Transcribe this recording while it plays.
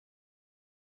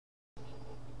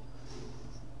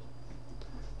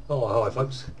Oh, hi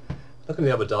folks. Looking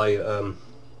the other day at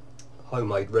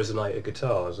homemade resonator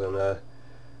guitars, and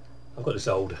I've got this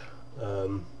old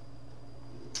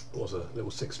what's a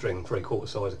little 6-string 3/4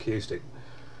 size acoustic.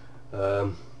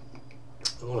 And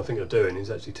what I'm thinking of doing is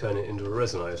actually turning it into a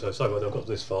resonator. So when I've got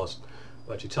this far,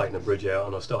 I've actually taken the bridge out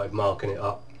and I started marking it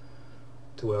up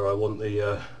to where I want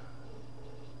the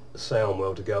sound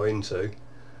well to go into.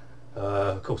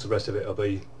 Of course the rest of it will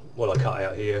be, what I cut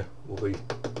out here will be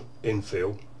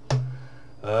infill.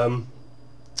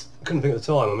 Couldn't think at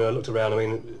the time. I mean, I looked around. I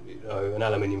mean, you know, an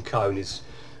aluminium cone is,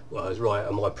 well, is right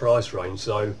at my price range.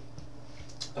 So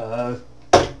I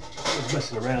was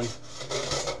messing around.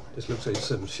 Just looked at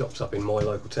some shops up in my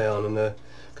local town and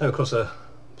came across a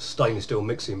stainless steel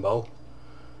mixing bowl,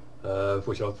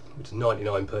 which is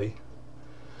 99p.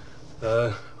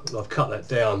 I've cut that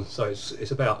down, so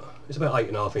it's about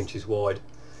 8.5 inches wide,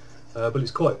 but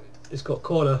it's got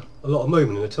quite a lot of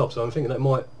movement in the top, so I'm thinking that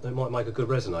might make a good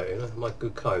resonator, you know, make a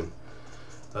good cone.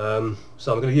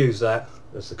 So I'm going to use that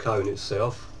as the cone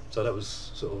itself. So that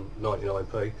was sort of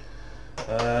 99p.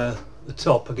 The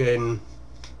top, again,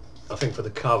 I think for the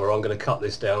cover I'm going to cut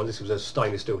this down. This was a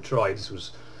stainless steel tray. This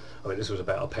was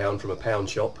about £1 from a pound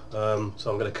shop.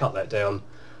 So I'm going to cut that down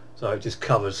so it just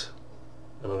covers,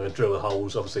 and I'm going to drill the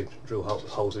holes, obviously drill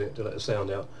holes in it to let the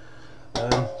sound out.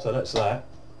 So that's that.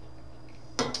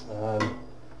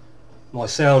 My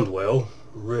sound well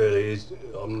really is,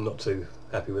 I'm not too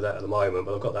happy with that at the moment,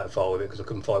 but I've got that far with it because I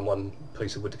couldn't find one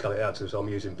piece of wood to cut it out to, so I'm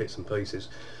using bits and pieces.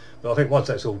 But I think once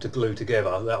that's all glued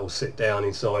together, that will sit down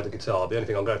inside the guitar. The only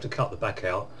thing I'm going to have to cut the back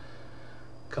out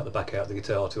of the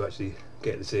guitar to actually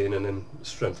get this in and then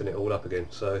strengthen it all up again.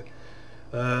 So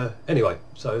anyway,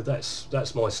 so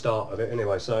that's my start of it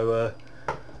anyway. So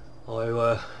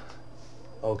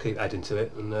I'll keep adding to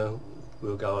it, and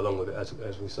we'll go along with it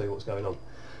as we see what's going on.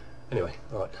 Anyway,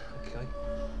 right, okay.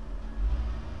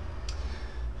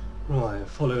 Right,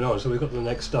 following on, so we've got to the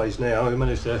next stage now. We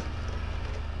managed to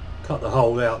cut the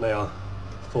hole out now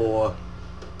for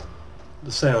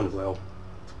the sound well.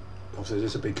 Obviously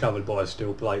this will be covered by a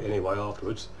steel plate anyway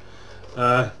afterwards.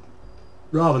 Rather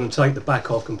than take the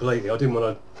back off completely, I didn't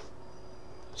want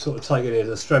to sort of take any of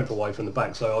the strength away from the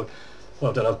back, so what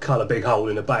I've done, I've cut a big hole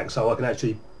in the back so I can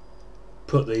actually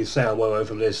put the sound well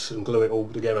over this and glue it all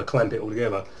together, clamp it all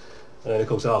together, and then of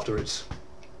course after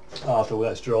all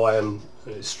that's dry and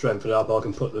it's strengthened up, I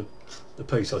can put the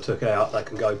piece I took out, that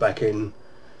can go back in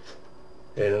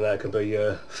and that can be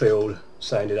filled,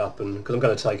 sanded up, and because I'm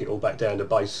going to take it all back down to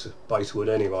base wood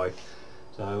anyway.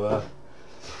 So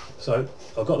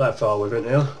I've got that far with it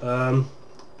now.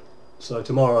 So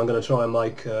tomorrow I'm going to try and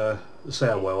make the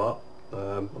sound well up.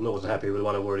 I'm not happy with the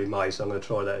one I've already made, so I'm going to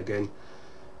try that again,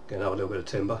 have a little bit of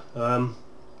timber,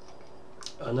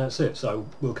 and that's it. So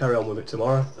we'll carry on with it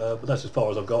tomorrow, but that's as far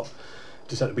as I've got.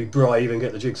 Just had to be brave and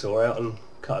get the jigsaw out and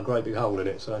cut a great big hole in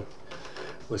it, so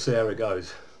we'll see how it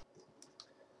goes.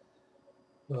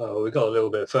 Well, we've got a little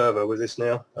bit further with this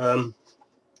now. The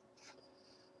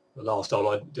last time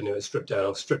I didn't even strip down.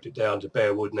 I've stripped it down to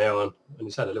bare wood now, and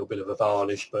it's had a little bit of a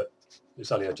varnish, but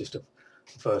it's only just a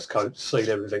first coat, sealed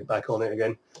everything back on it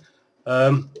again.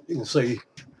 You can see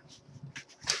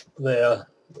there,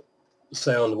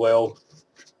 sound well,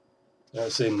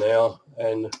 that's in now,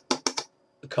 and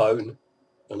the cone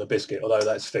and the biscuit, although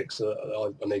that's fixed,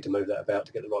 I need to move that about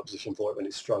to get the right position for it when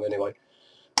it's strung anyway.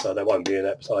 So they won't be in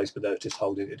that place, but they're just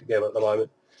holding it together at the moment.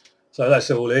 So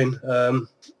that's all in.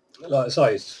 Like I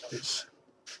say, it's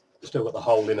still got the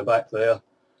hole in the back there,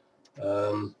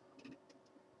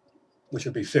 which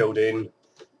will be filled in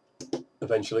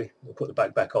eventually. I'll put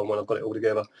the back on when I've got it all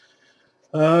together.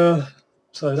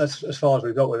 So that's as far as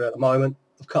we've got with it at the moment.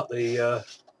 I've cut the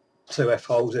 2 F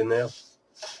holes in now.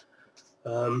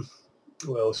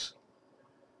 What else?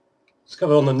 It's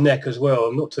covered on the neck as well.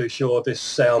 I'm not too sure if this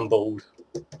soundboard,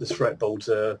 this fretboard's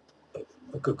a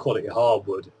good quality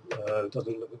hardwood. It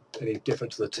doesn't look any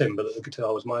different to the timber that the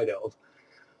guitar was made out of.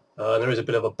 And there is a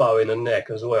bit of a bow in the neck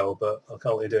as well, but I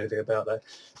can't really do anything about that.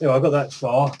 Anyway, I've got that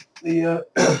far. The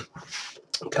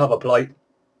cover plate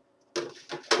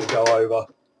will go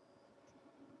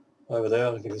over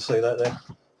there. You can see that there.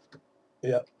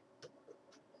 Yeah.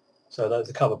 So that's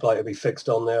the cover plate will be fixed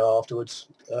on there afterwards.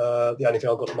 The only thing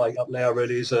I've got to make up now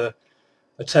really is a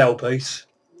tailpiece,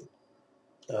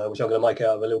 which I'm going to make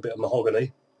out of a little bit of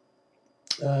mahogany.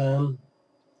 And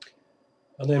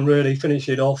then really finish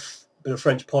it off, a bit of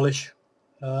French polish,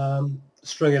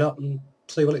 string it up and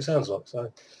see what it sounds like.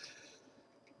 So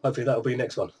hopefully that'll be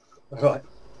next one. Alright,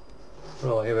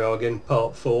 here we are again,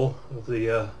 part 4 of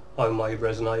the homemade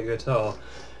resonator guitar.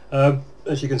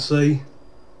 As you can see,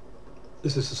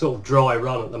 this is a sort of dry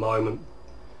run at the moment.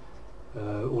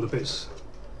 All the bits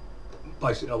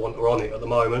basically I want are on it at the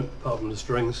moment, apart from the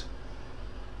strings.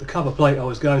 The cover plate I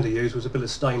was going to use was a bit of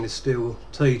stainless steel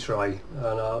tea tray,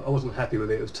 and I wasn't happy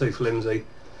with it. It was too flimsy,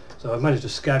 so I managed to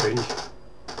scavenge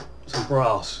some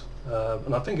brass,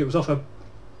 and I think it was off a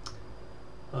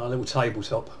little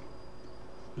tabletop.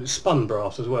 It's spun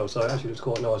brass as well, so it actually looks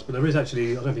quite nice. But there is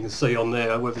actually, I don't know if you can see on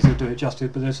there whether it's going to do it justice,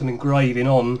 but there's some engraving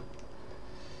on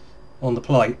the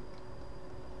plate,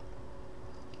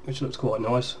 which looks quite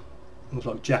nice. It looks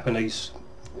like Japanese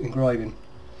engraving.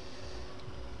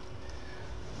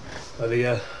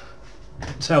 The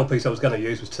tailpiece I was going to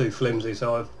use was too flimsy,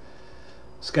 so I've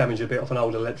scavenged a bit off an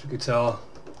old electric guitar.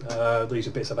 These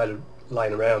are bits I've had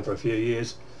laying around for a few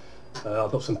years.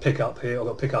 I've got some pickup here. I've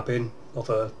got pickup in off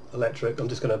a electric. I'm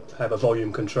just going to have a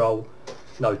volume control,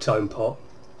 no tone pot.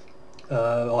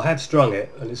 I have strung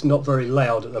it, and it's not very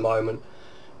loud at the moment,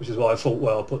 which is why I thought,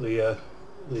 well, I'll put the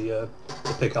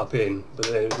pickup in, but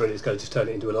then really it's going to just turn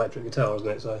it into an electric guitar, isn't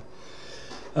it?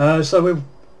 So we'll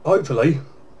hopefully,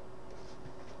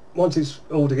 once it's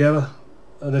all together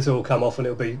and this will all come off, and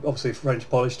it'll be obviously French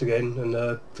polished again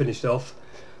and finished off.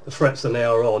 The frets are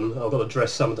now on. I've got to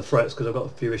dress some of the frets because I've got a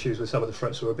few issues with some of the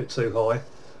frets that were a bit too high.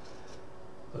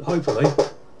 But hopefully,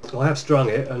 I have strung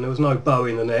it and there was no bow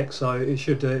in the neck, so it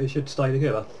should stay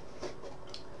together.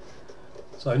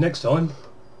 So next time,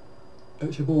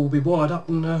 it should all be wired up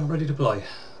and ready to play.